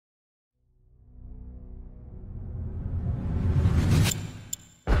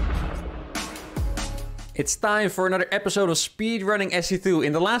It's time for another episode of Speedrunning SC2.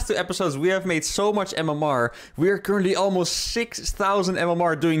 In the last two episodes, we have made so much MMR. We are currently almost 6,000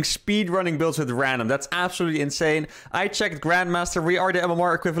 MMR doing speedrunning builds with random. That's absolutely insane. I checked Grandmaster. We are the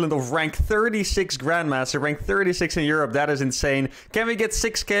MMR equivalent of rank 36 Grandmaster. Rank 36 in Europe. That is insane. Can we get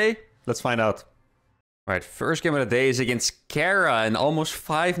 6K? Let's find out. Alright, first game of the day is against Kara, an almost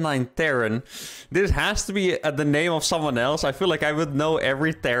 5'9 Terran. This has to be the name of someone else. I feel like I would know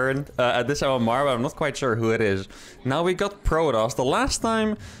every Terran at this MMR, but I'm not quite sure who it is. Now we got Protoss. The last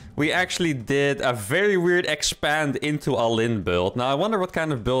time we actually did a very weird expand into a Lin build. Now I wonder what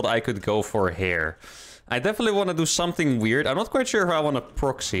kind of build I could go for here. I definitely want to do something weird. I'm not quite sure how I want to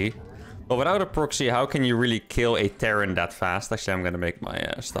proxy. But without a proxy, how can you really kill a Terran that fast? Actually, I'm going to make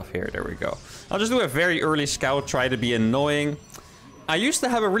my stuff here. There we go. I'll just do a very early scout, try to be annoying. I used to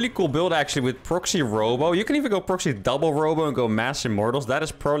have a really cool build, actually, with proxy robo. You can even go proxy double robo and go mass immortals. That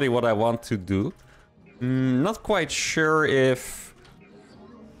is probably what I want to do. Not quite sure if...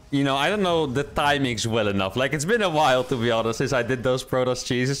 You know, I don't know the timings well enough. Like, it's been a while, to be honest, since I did those Protoss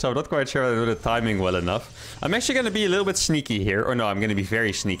cheeses, so I'm not quite sure I do the timing well enough. I'm actually going to be a little bit sneaky here. Or no, I'm going to be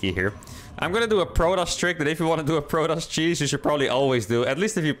very sneaky here. I'm going to do a Protoss trick that if you want to do a Protoss cheese, you should probably always do. At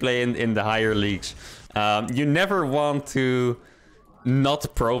least if you play in the higher leagues. You never want to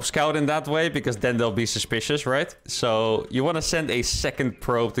not probe scout in that way, because then they'll be suspicious, right? So you want to send a second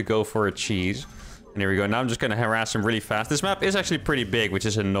probe to go for a cheese. And here we go. Now I'm just going to harass him really fast. This map is actually pretty big, which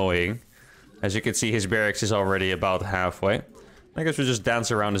is annoying. As you can see, his barracks is already about halfway. I guess we'll just dance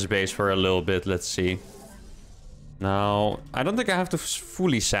around his base for a little bit. Let's see. Now, I don't think I have to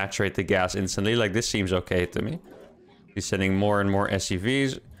fully saturate the gas instantly. Like, this seems okay to me. He's sending more and more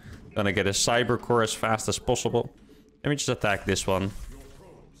SCVs. Gonna get a cyber core as fast as possible. Let me just attack this one.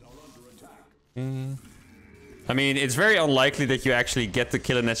 I mean, it's very unlikely that you actually get to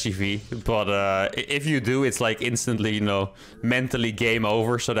kill an SCV, but if you do, it's like instantly, you know, mentally game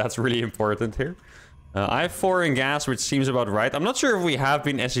over, so that's really important here. I have 4 in gas, which seems about right. I'm not sure if we have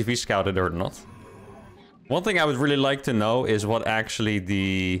been SCV scouted or not. One thing I would really like to know is what actually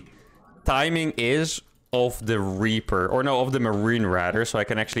the timing is of the Reaper, or no, of the Marine rather, so I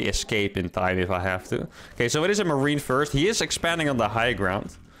can actually escape in time if I have to. Okay, so it is a Marine first. He is expanding on the high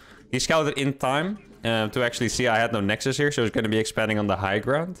ground. He scouted in time. To actually see I had no nexus here, so it's going to be expanding on the high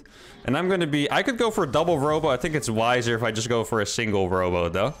ground. And I'm going to be... I could go for a double robo. I think it's wiser if I just go for a single robo,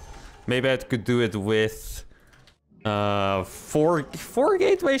 though. Maybe I could do it with... 4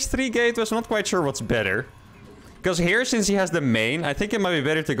 gateways, 3 gateways. I'm not quite sure what's better. Because here, since he has the main, I think it might be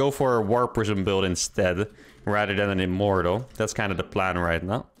better to go for a War Prism build instead, rather than an Immortal. That's kind of the plan right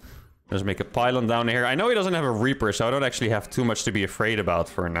now. Let's make a pylon down here. I know he doesn't have a Reaper, so I don't actually have too much to be afraid about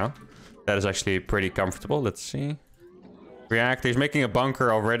for now. That is actually pretty comfortable. Let's see. Reactor. He's making a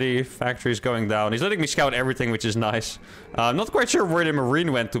bunker already. Factory's going down. He's letting me scout everything, which is nice. I'm not quite sure where the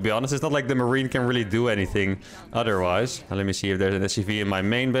Marine went, to be honest. It's not like the Marine can really do anything otherwise. Now, let me see if there's an SCV in my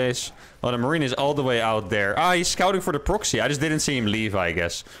main base. Oh, the Marine is all the way out there. Ah, he's scouting for the proxy. I just didn't see him leave, I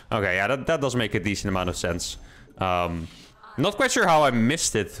guess. Okay, yeah, that does make a decent amount of sense. Not quite sure how I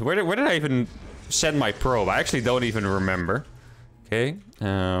missed it. Where did I even send my probe? I actually don't even remember. Okay,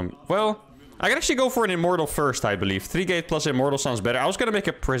 well, I can actually go for an Immortal first, I believe. 3 gate plus Immortal sounds better. I was gonna make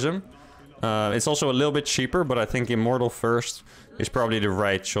a Prism. It's also a little bit cheaper, but I think Immortal first is probably the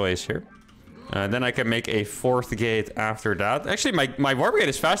right choice here. Then I can make a 4th gate after that. Actually, my Warp Gate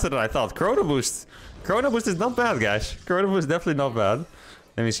is faster than I thought. Chrono Boost is not bad, guys. Chrono Boost is definitely not bad.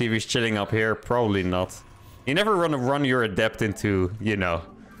 Let me see if he's chilling up here. Probably not. You never run your Adept into, you know...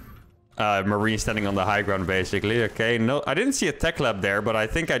 Marine standing on the high ground, basically. Okay, no, I didn't see a tech lab there, but I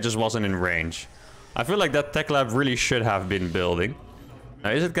think I just wasn't in range. I feel like that tech lab really should have been building.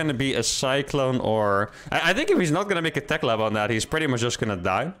 Now, is it going to be a Cyclone or... I think if he's not going to make a tech lab on that, he's pretty much just going to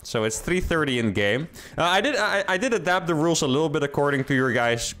die. So it's 3:30 in game. I did adapt the rules a little bit according to your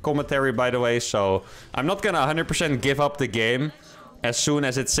guys' commentary, by the way. So I'm not going to 100% give up the game. As soon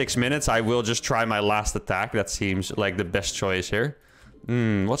as it's 6 minutes, I will just try my last attack. That seems like the best choice here.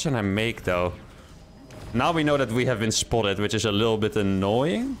 What should I make, though? Now we know that we have been spotted, which is a little bit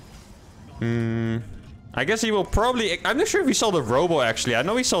annoying. I guess he will probably... I'm not sure if he saw the robo, actually. I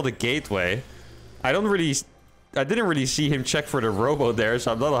know he saw the gateway. I didn't really see him check for the robo there,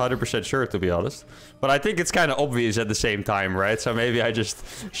 so I'm not 100% sure, to be honest. But I think it's kind of obvious at the same time, right? So maybe I just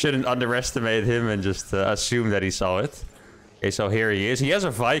shouldn't underestimate him and just assume that he saw it. Okay, so here he is. He has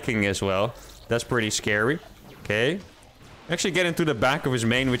a Viking as well. That's pretty scary. Okay. Actually get into the back of his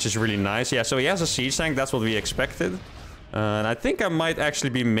main, which is really nice. Yeah, so he has a siege tank. That's what we expected. And I think I might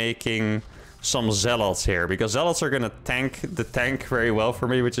actually be making some Zealots here, because Zealots are going to tank the tank very well for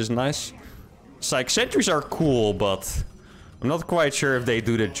me, which is nice. Psych sentries are cool, but I'm not quite sure if they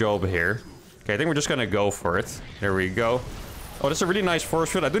do the job here. Okay, I think we're just gonna go for it. There we go. Oh, that's a really nice force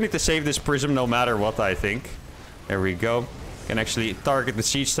field. I do need to save this prism no matter what, I think. There we go. Can actually target the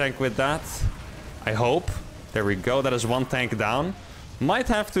siege tank with that. I hope. There we go. That is one tank down. Might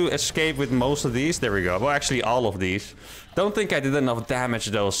have to escape with most of these. There we go. Well, actually, all of these. Don't think I did enough damage,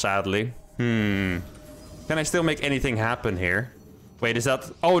 though, sadly. Can I still make anything happen here? Wait, is that...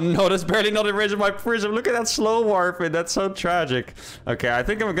 Oh, no, that's barely not the range of my prism. Look at that slow warping. That's so tragic. Okay, I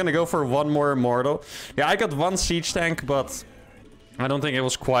think I'm gonna go for one more immortal. Yeah, I got one siege tank, but... I don't think it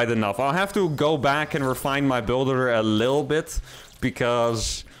was quite enough. I'll have to go back and refine my builder a little bit.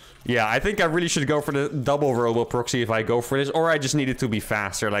 Because... Yeah, I think I really should go for the double robot proxy if I go for this. Or I just need it to be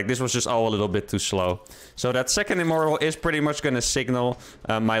faster. Like, this was just all a little bit too slow. So that second immortal is pretty much going to signal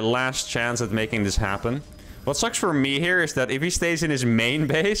my last chance at making this happen. What sucks for me here is that if he stays in his main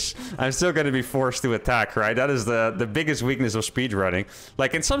base, I'm still going to be forced to attack, right? That is the biggest weakness of speedrunning.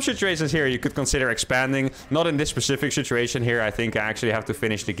 Like, in some situations here, you could consider expanding. Not in this specific situation here. I think I actually have to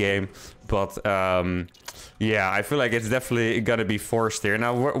finish the game. But, yeah, I feel like it's definitely going to be forced here.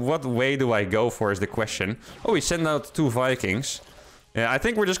 Now, what way do I go for is the question. Oh, we send out 2 Vikings. Yeah, I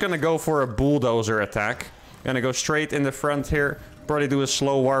think we're just going to go for a bulldozer attack. Gonna go straight in the front here. Probably do a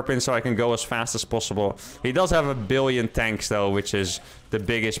slow warp in so I can go as fast as possible. He does have 1 billion tanks though, which is the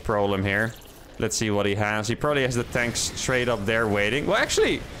biggest problem here. Let's see what he has. He probably has the tanks straight up there waiting. Well,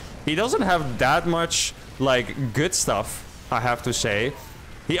 actually, he doesn't have that much, like, good stuff, I have to say.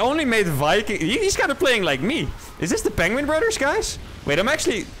 He only made Viking... He's kind of playing like me. Is this the Penguin Brothers, guys? Wait, I'm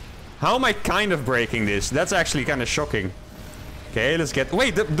actually... How am I kind of breaking this? That's actually kind of shocking. Okay, let's get...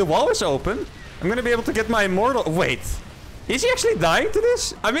 Wait, the wall is open. I'm gonna be able to get my immortal... Wait. Is he actually dying to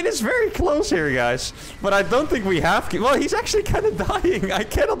this? I mean, it's very close here, guys. But I don't think we have... Well, he's actually kind of dying. I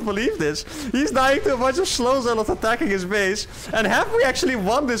cannot believe this. He's dying to a bunch of slow zealots attacking his base. And have we actually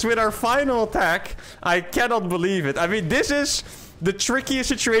won this with our final attack? I cannot believe it. I mean, this is... the trickiest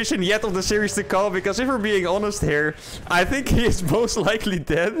situation yet of the series to come, because if we're being honest here, I think he is most likely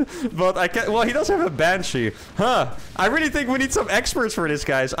dead, but I can't... Well, he does have a Banshee. Huh. I really think we need some experts for this,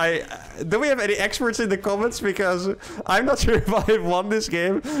 guys. Do we have any experts in the comments? Because I'm not sure if I've won this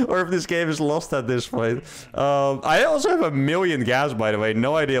game, or if this game is lost at this point. I also have 1 million gas, by the way.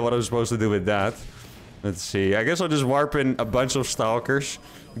 No idea what I'm supposed to do with that. Let's see. I guess I'll just warp in a bunch of Stalkers.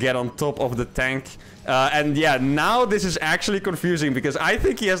 Get on top of the tank. And yeah, now this is actually confusing because I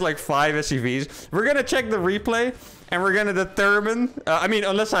think he has like 5 SCVs. We're gonna check the replay and we're gonna determine... I mean,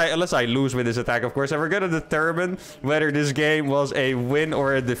 unless I lose with this attack, of course. And we're gonna determine whether this game was a win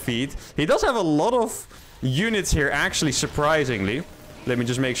or a defeat. He does have a lot of units here, actually, surprisingly. Let me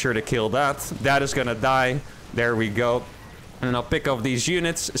just make sure to kill that. That is gonna die. There we go. And I'll pick up these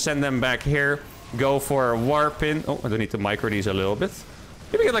units, send them back here. Go for a warp in. Oh, I do need to micro these a little bit.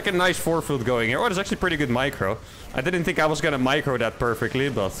 Maybe get like a nice force field going here. Oh, that's actually pretty good micro. I didn't think I was gonna micro that perfectly,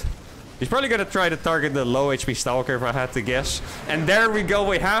 but... he's probably gonna try to target the low HP Stalker if I had to guess. And there we go,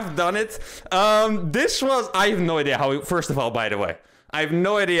 we have done it. This was... I have no idea how... First of all, by the way, I have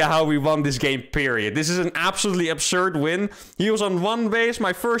no idea how we won this game, period. This is an absolutely absurd win. He was on 1 base,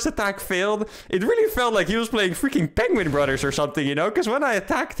 my first attack failed. It really felt like he was playing freaking Penguin Brothers or something, you know? Because when I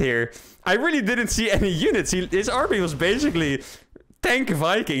attacked here, I really didn't see any units. His army was basically... tank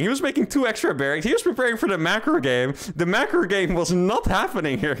Viking. He was making 2 extra barracks. He was preparing for the macro game. The macro game was not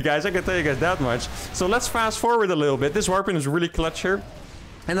happening here, guys. I can tell you guys that much. So let's fast forward a little bit. This warping is really clutch here.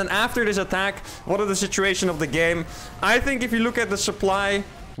 And then after this attack, what is the situation of the game? I think if you look at the supply,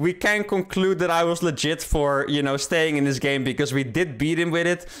 we can conclude that I was legit for, you know, staying in this game because we did beat him with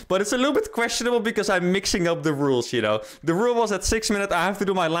it. But it's a little bit questionable because I'm mixing up the rules, you know. The rule was at 6 minutes, I have to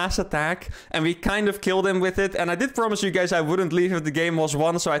do my last attack. And we kind of killed him with it. And I did promise you guys I wouldn't leave if the game was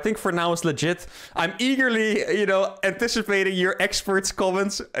won. So I think for now it's legit. I'm eagerly, you know, anticipating your experts'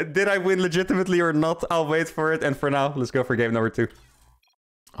 comments. Did I win legitimately or not? I'll wait for it. And for now, let's go for game number 2.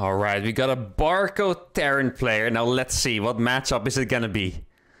 All right, we got a Barco Terran player. Now let's see, what matchup is it gonna be?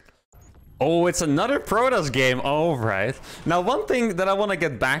 Oh, it's another Protoss game. All right. Now, one thing that I want to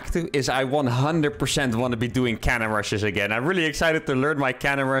get back to is I 100% want to be doing cannon rushes again. I'm really excited to learn my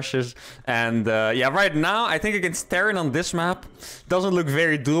cannon rushes. And yeah, right now, I think against Terran on this map doesn't look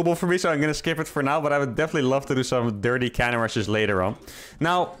very doable for me. So I'm going to skip it for now. But I would definitely love to do some dirty cannon rushes later on.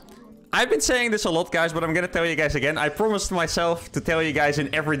 Now, I've been saying this a lot, guys, but I'm gonna tell you guys again. I promised myself to tell you guys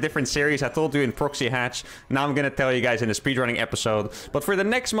in every different series. I told you in Proxy Hatch. Now I'm gonna tell you guys in a speedrunning episode. But for the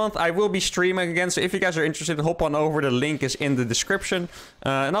next month, I will be streaming again. So if you guys are interested, hop on over. The link is in the description.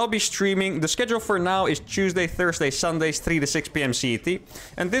 And I'll be streaming. The schedule for now is Tuesday, Thursday, Sundays, 3 to 6 p.m. CET.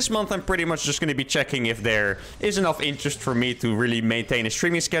 And this month, I'm pretty much just gonna be checking if there is enough interest for me to really maintain a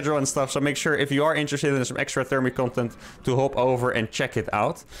streaming schedule and stuff. So make sure if you are interested in some extra thermic content to hop over and check it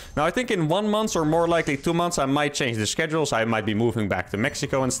out. Now, I think in 1 month or more likely 2 months, I might change the schedules. I might be moving back to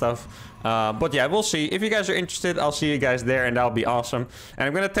Mexico and stuff. But yeah, we'll see. If you guys are interested, I'll see you guys there, and that'll be awesome. And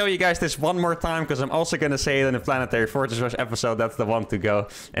I'm going to tell you guys this one more time, because I'm also going to say it in the Planetary Fortress Rush episode. That's the one to go.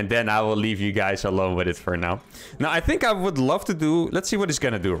 And then I will leave you guys alone with it for now. Now, I think I would love to do... Let's see what he's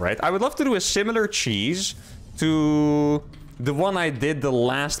going to do, right? I would love to do a similar cheese to... the one I did the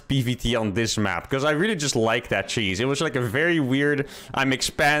last PVT on this map, because I really just like that cheese. It was like a very weird, I'm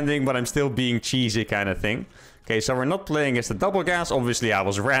expanding, but I'm still being cheesy kind of thing. Okay, so we're not playing as the double gas. Obviously, I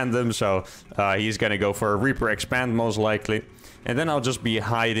was random, so he's gonna go for a Reaper expand most likely. And then I'll just be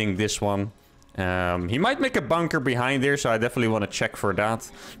hiding this one. He might make a bunker behind here, so I definitely want to check for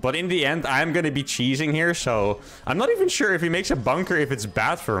that. But in the end, I'm gonna be cheesing here, so I'm not even sure if he makes a bunker if it's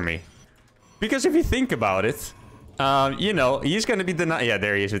bad for me. Because if you think about it... you know, he's going to be denied. Yeah,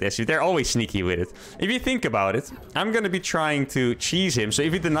 there he is with SC. They're always sneaky with it. If you think about it, I'm going to be trying to cheese him. So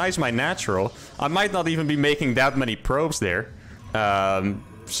if he denies my natural, I might not even be making that many probes there.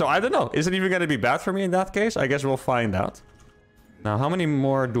 So I don't know. Is it even going to be bad for me in that case? I guess we'll find out. Now, how many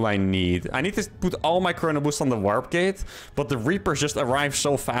more do I need? I need to put all my Chrono Boost on the Warp Gate. But the Reapers just arrive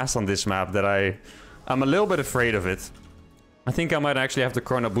so fast on this map that I'm a little bit afraid of it. I think I might actually have to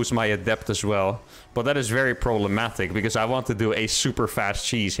Chrono Boost my Adept as well. But that is very problematic, because I want to do a super fast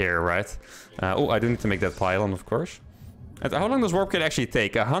cheese here, right? Oh, I do need to make that pylon, of course. And how long does Warp Gate actually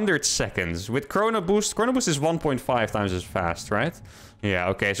take? 100 seconds. With Chrono Boost is 1.5 times as fast, right? Yeah,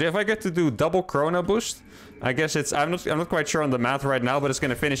 okay. So if I get to do double Chrono Boost, I guess it's... I'm not quite sure on the math right now, but it's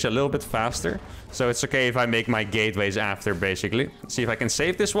going to finish a little bit faster. So it's okay if I make my gateways after, basically. Let's see if I can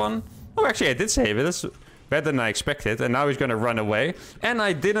save this one. Oh, actually, I did save it. That's... better than I expected, and now he's gonna run away. And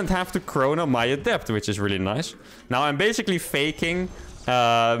I didn't have to chrono my Adept, which is really nice. Now I'm basically faking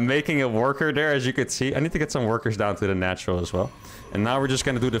making a worker there, as you could see. I need to get some workers down to the natural as well. And now we're just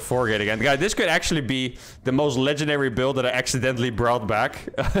gonna do the 4-gate again. Guys, this could actually be the most legendary build that I accidentally brought back.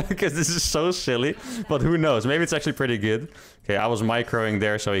 Because this is so silly. But who knows? Maybe it's actually pretty good. Okay, I was microing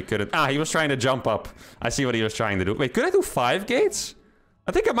there, so he couldn't... Ah, he was trying to jump up. I see what he was trying to do. Wait, could I do 5 gates?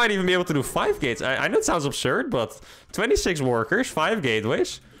 I think I might even be able to do 5 gates. I know it sounds absurd, but 26 workers, 5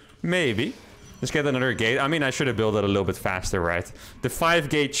 gateways. Maybe. Let's get another gate. I mean, I should have built it a little bit faster, right? The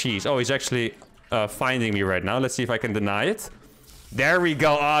 5-gate cheese. Oh, he's actually finding me right now. Let's see if I can deny it. There we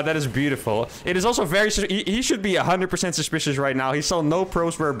go. Ah, that is beautiful. It is also very... He should be 100% suspicious right now. He saw no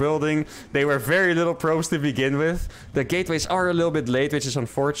probes were building. They were very little probes to begin with. The gateways are a little bit late, which is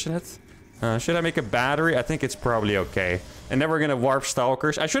unfortunate. Should I make a battery? I think it's probably okay. And then we're gonna warp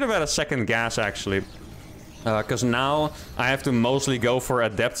Stalkers. I should have had a second gas, actually. Because now I have to mostly go for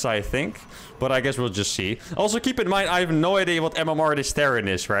Adepts, I think. But I guess we'll just see. Also, keep in mind, I have no idea what MMR this Terran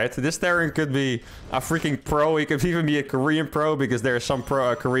is, right? This Terran could be a freaking pro. He could even be a Korean pro, because there are some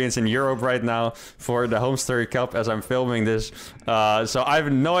Koreans in Europe right now for the Home Story Cup as I'm filming this. So I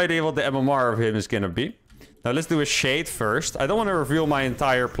have no idea what the MMR of him is gonna be. Now, let's do a Shade first. I don't want to reveal my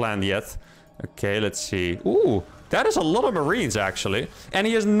entire plan yet. Okay, let's see. Ooh, that is a lot of Marines, actually. And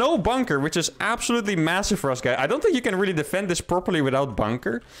he has no bunker, which is absolutely massive for us, guys. I don't think you can really defend this properly without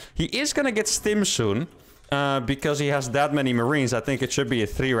bunker. He is going to get stim soon, because he has that many Marines. I think it should be a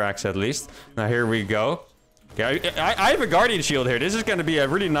 3-racks at least. Now, here we go. Okay, I have a Guardian Shield here. This is going to be a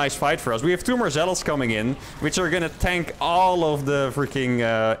really nice fight for us. We have 2 more Zealots coming in, which are going to tank all of the freaking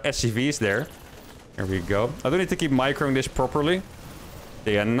SCVs there. There we go. I do need to keep microing this properly.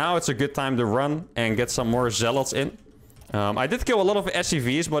 Yeah, now it's a good time to run and get some more Zealots in. I did kill a lot of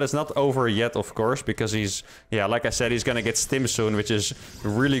SCVs, but it's not over yet, of course, because he's... Yeah, like I said, he's gonna get stim soon, which is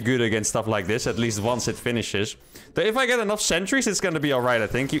really good against stuff like this, at least once it finishes. So if I get enough sentries, it's gonna be alright, I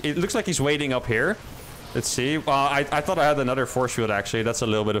think. It looks like he's waiting up here. Let's see. I thought I had another force field, actually. That's a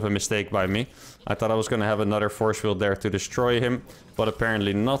little bit of a mistake by me. I thought I was gonna have another force field there to destroy him, but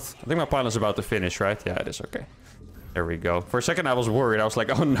apparently not. I think my pylon's about to finish, right? Yeah, it is. Okay. There we go. For a second, I was worried. I was like,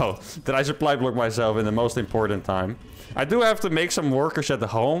 oh no, did I supply block myself in the most important time? I do have to make some workers at the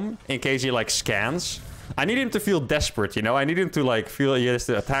home in case he, like, scans. I need him to feel desperate, you know? I need him to, like, feel he has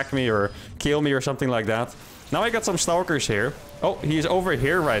to attack me or kill me or something like that. Now I got some Stalkers here. Oh, he's over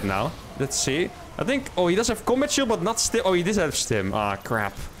here right now. Let's see. I think... Oh, he does have combat shield, but not stim. Oh, he does have stim. Ah,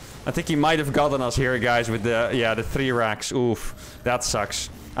 crap. I think he might have gotten us here, guys, with the, yeah, the 3 racks. Oof, that sucks.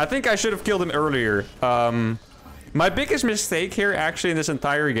 I think I should have killed him earlier. My biggest mistake here, actually, in this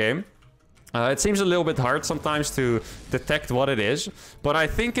entire game, it seems a little bit hard sometimes to detect what it is, but I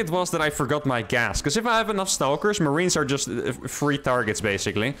think it was that I forgot my gas. Because if I have enough stalkers, Marines are just free targets,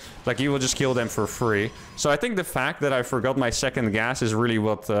 basically. Like, you will just kill them for free. So I think the fact that I forgot my second gas is really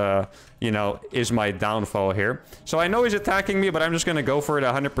what, you know, is my downfall here. So I know he's attacking me, but I'm just going to go for it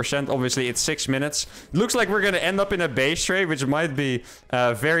 100%. Obviously, it's 6 minutes. Looks like we're going to end up in a base trade, which might be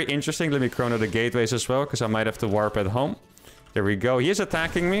very interesting. Let me chrono the gateways as well, because I might have to warp at home. There we go. He is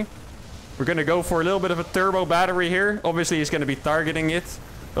attacking me. We're going to go for a little bit of a turbo battery here. Obviously, he's going to be targeting it.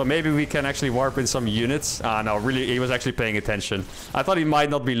 But maybe we can actually warp in some units. Ah, no, really, he was actually paying attention. I thought he might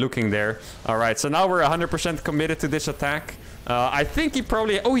not be looking there. All right, so now we're 100% committed to this attack. I think he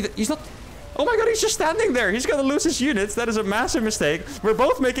probably... Oh, he's not... Oh my god, he's just standing there. He's going to lose his units. That is a massive mistake. We're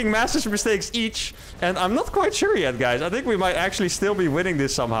both making massive mistakes each. And I'm not quite sure yet, guys. I think we might actually still be winning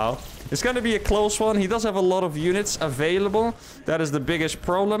this somehow. It's going to be a close one. He does have a lot of units available. That is the biggest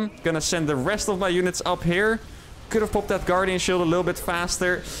problem. Going to send the rest of my units up here. Could have popped that Guardian Shield a little bit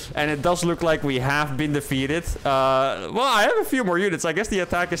faster. And it does look like we have been defeated. Well, I have a few more units. I guess the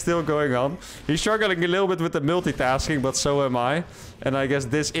attack is still going on. He's struggling a little bit with the multitasking, but so am I. And I guess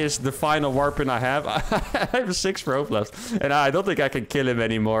this is the final warp-in I have. I have 6 probe left. And I don't think I can kill him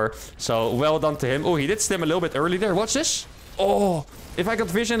anymore. So, well done to him. Oh, he did stem a little bit early there. What's this? Oh, if I got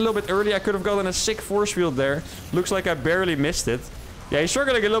vision a little bit early, I could have gotten a sick force field there. Looks like I barely missed it. Yeah, he's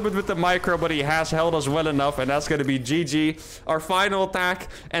struggling a little bit with the micro, but he has held us well enough. And that's going to be GG, our final attack.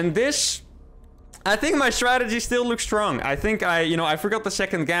 And this... I think my strategy still looks strong. I think I forgot the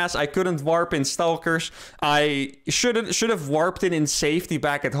second gas. I couldn't warp in Stalkers. I should have warped in safety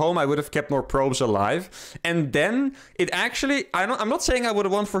back at home. I would have kept more probes alive. And then it actually, I'm not saying I would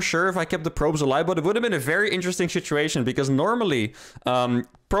have won for sure if I kept the probes alive, but it would have been a very interesting situation because normally,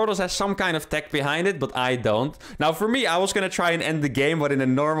 Protoss has some kind of tech behind it, but I don't. Now, for me, I was going to try and end the game, but in a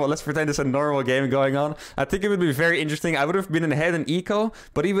normal... Let's pretend it's a normal game going on. I think it would be very interesting. I would have been ahead in eco,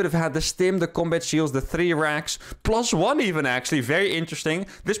 but he would have had the stim, the combat shields, the 3 racks, +1 even, actually. Very interesting.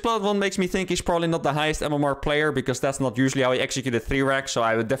 This +1 makes me think he's probably not the highest MMR player, because that's not usually how he executed 3 racks, so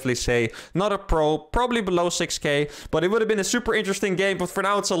I would definitely say not a pro, probably below 6k, but it would have been a super interesting game, but for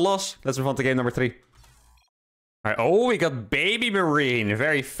now it's a loss. Let's move on to game number 3. Alright, oh, we got Baby Marine, a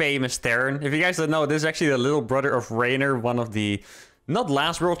very famous Terran. If you guys don't know, this is actually the little brother of Rainer, one of the, not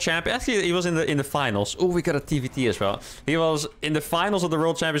last world champion, actually he was in the finals. Oh, we got a TVT as well. He was in the finals of the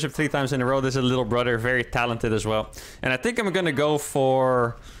world championship 3 times in a row. This is a little brother, very talented as well. And I think I'm gonna go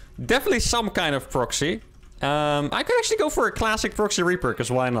for definitely some kind of proxy. I could actually go for a classic proxy Reaper, because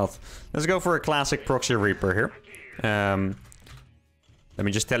why not? Let's go for a classic proxy Reaper here. Let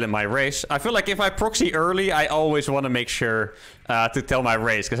me just tell him my race. I feel like if I proxy early, I always want to make sure to tell my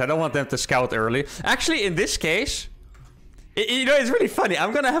race, because I don't want them to scout early. Actually, in this case, you know, it's really funny.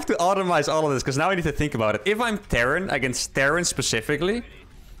 I'm going to have to automize all of this, because now I need to think about it. If I'm Terran, against Terran specifically,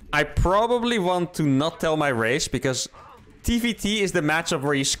 I probably want to not tell my race, because TVT is the matchup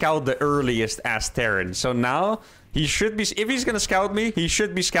where you scout the earliest as Terran. So now... he should be, if he's going to scout me, he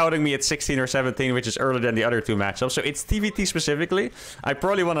should be scouting me at 16 or 17, which is earlier than the other 2 matchups. So it's TVT specifically. I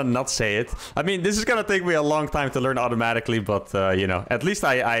probably want to not say it. I mean, this is going to take me a long time to learn automatically, but, you know, at least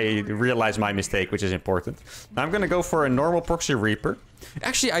I realize my mistake, which is important. Now I'm going to go for a normal proxy Reaper.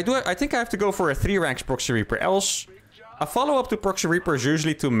 Actually, I think I have to go for a 3 ranks proxy Reaper, else... a follow-up to proxy Reaper is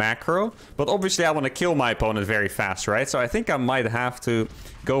usually to macro, but obviously I want to kill my opponent very fast, right? So I think I might have to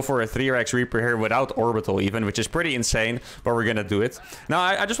go for a 3x Reaper here without orbital even, which is pretty insane, but we're gonna do it. Now,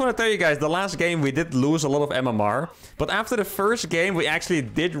 I just want to tell you guys, the last game we did lose a lot of MMR, but after the first game we actually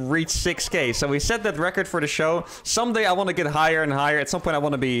did reach 6k, so we set that record for the show. Someday I want to get higher and higher. At some point I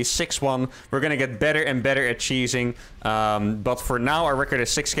want to be 6-1. We're gonna get better and better at cheesing, but for now our record is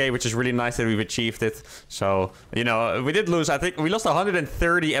 6k, which is really nice that we've achieved it. So, you know, we did lose. I think we lost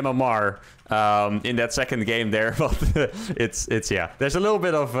 130 MMR in that second game there, but it's yeah. There's a little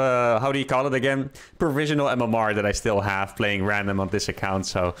bit of how do you call it again? Provisional MMR that I still have playing random on this account,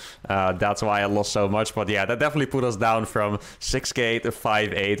 so that's why I lost so much. But yeah, that definitely put us down from 6k to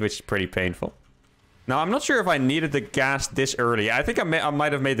 5.8, which is pretty painful. Now, I'm not sure if I needed the gas this early. I think I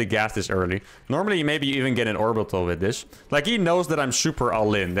might have made the gas this early. Normally, maybe you even get an orbital with this. Like, he knows that I'm super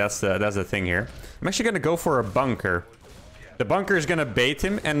all-in. That's the thing here. I'm actually going to go for a bunker. The bunker is going to bait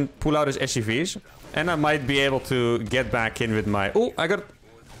him and pull out his SCVs. And I might be able to get back in with my... Oh, I got...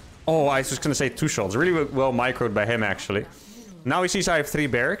 Oh, I was just going to say 2 shots. Really well microed by him, actually. Now he sees I have 3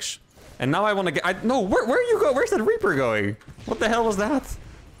 barracks. And now I want to get... No, where you go? Where's that Reaper going? What the hell was that?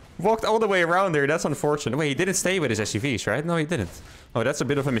 Walked all the way around there. That's unfortunate. Wait, he didn't stay with his SCVs, right? No, he didn't. Oh, that's a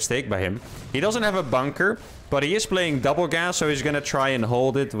bit of a mistake by him. He doesn't have a bunker, but he is playing double gas, so he's going to try and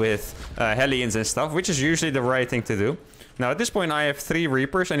hold it with Hellions and stuff, which is usually the right thing to do. Now, at this point, I have 3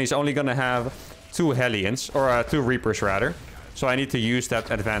 Reapers, and he's only going to have 2 Hellions, or 2 Reapers, rather. So I need to use that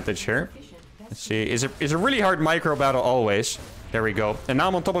advantage here. Let's see. It's a really hard micro battle always. There we go. And now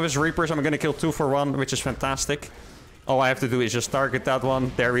I'm on top of his Reapers. I'm going to kill 2 for 1, which is fantastic. All I have to do is just target that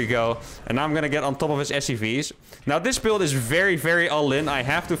one. There we go. And now I'm going to get on top of his SCVs. Now, this build is very, very all-in. I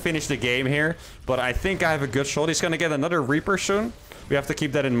have to finish the game here. But I think I have a good shot. He's going to get another Reaper soon. We have to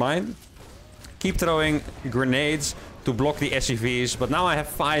keep that in mind. Keep throwing grenades to block the SCVs. But now I have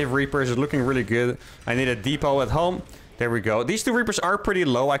 5 Reapers. It's looking really good. I need a depot at home. There we go. These 2 Reapers are pretty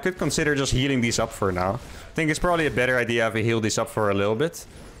low. I could consider just healing these up for now. I think it's probably a better idea if I heal these up for a little bit.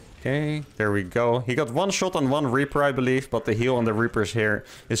 Okay, there we go. He got 1 shot on 1 Reaper, I believe, but the heal on the Reapers here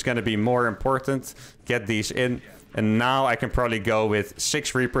is going to be more important. Get these in, and now I can probably go with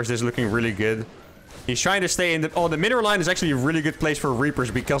 6 Reapers. This is looking really good. He's trying to stay in the... Oh, the middle line is actually a really good place for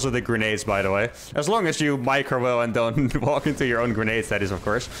Reapers because of the grenades, by the way. As long as you micro well and don't walk into your own grenades, that is, of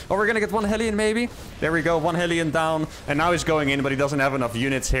course. Oh, we're going to get 1 Hellion, maybe? There we go, 1 Hellion down. And now he's going in, but he doesn't have enough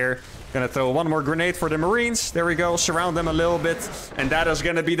units here. Gonna throw 1 more grenade for the Marines. There we go. Surround them a little bit. And that is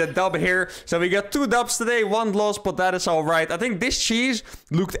gonna be the dub here. So we got 2 dubs today, 1 loss, but that is all right. I think this cheese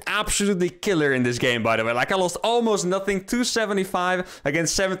looked absolutely killer in this game, by the way. Like, I lost almost nothing. 275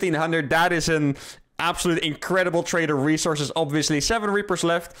 against 1700. That is an absolute incredible trade of resources, obviously. 7 Reapers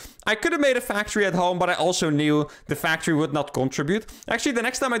left. I could have made a factory at home, but I also knew the factory would not contribute. Actually, the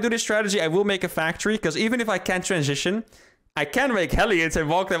next time I do this strategy, I will make a factory, because even if I can't transition, I can make Hellions and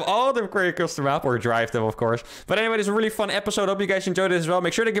walk them all the way across the map, or drive them, of course. But anyway, this is a really fun episode. Hope you guys enjoyed it as well.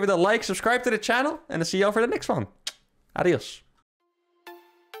 Make sure to give it a like, subscribe to the channel, and I'll see you all for the next one. Adios.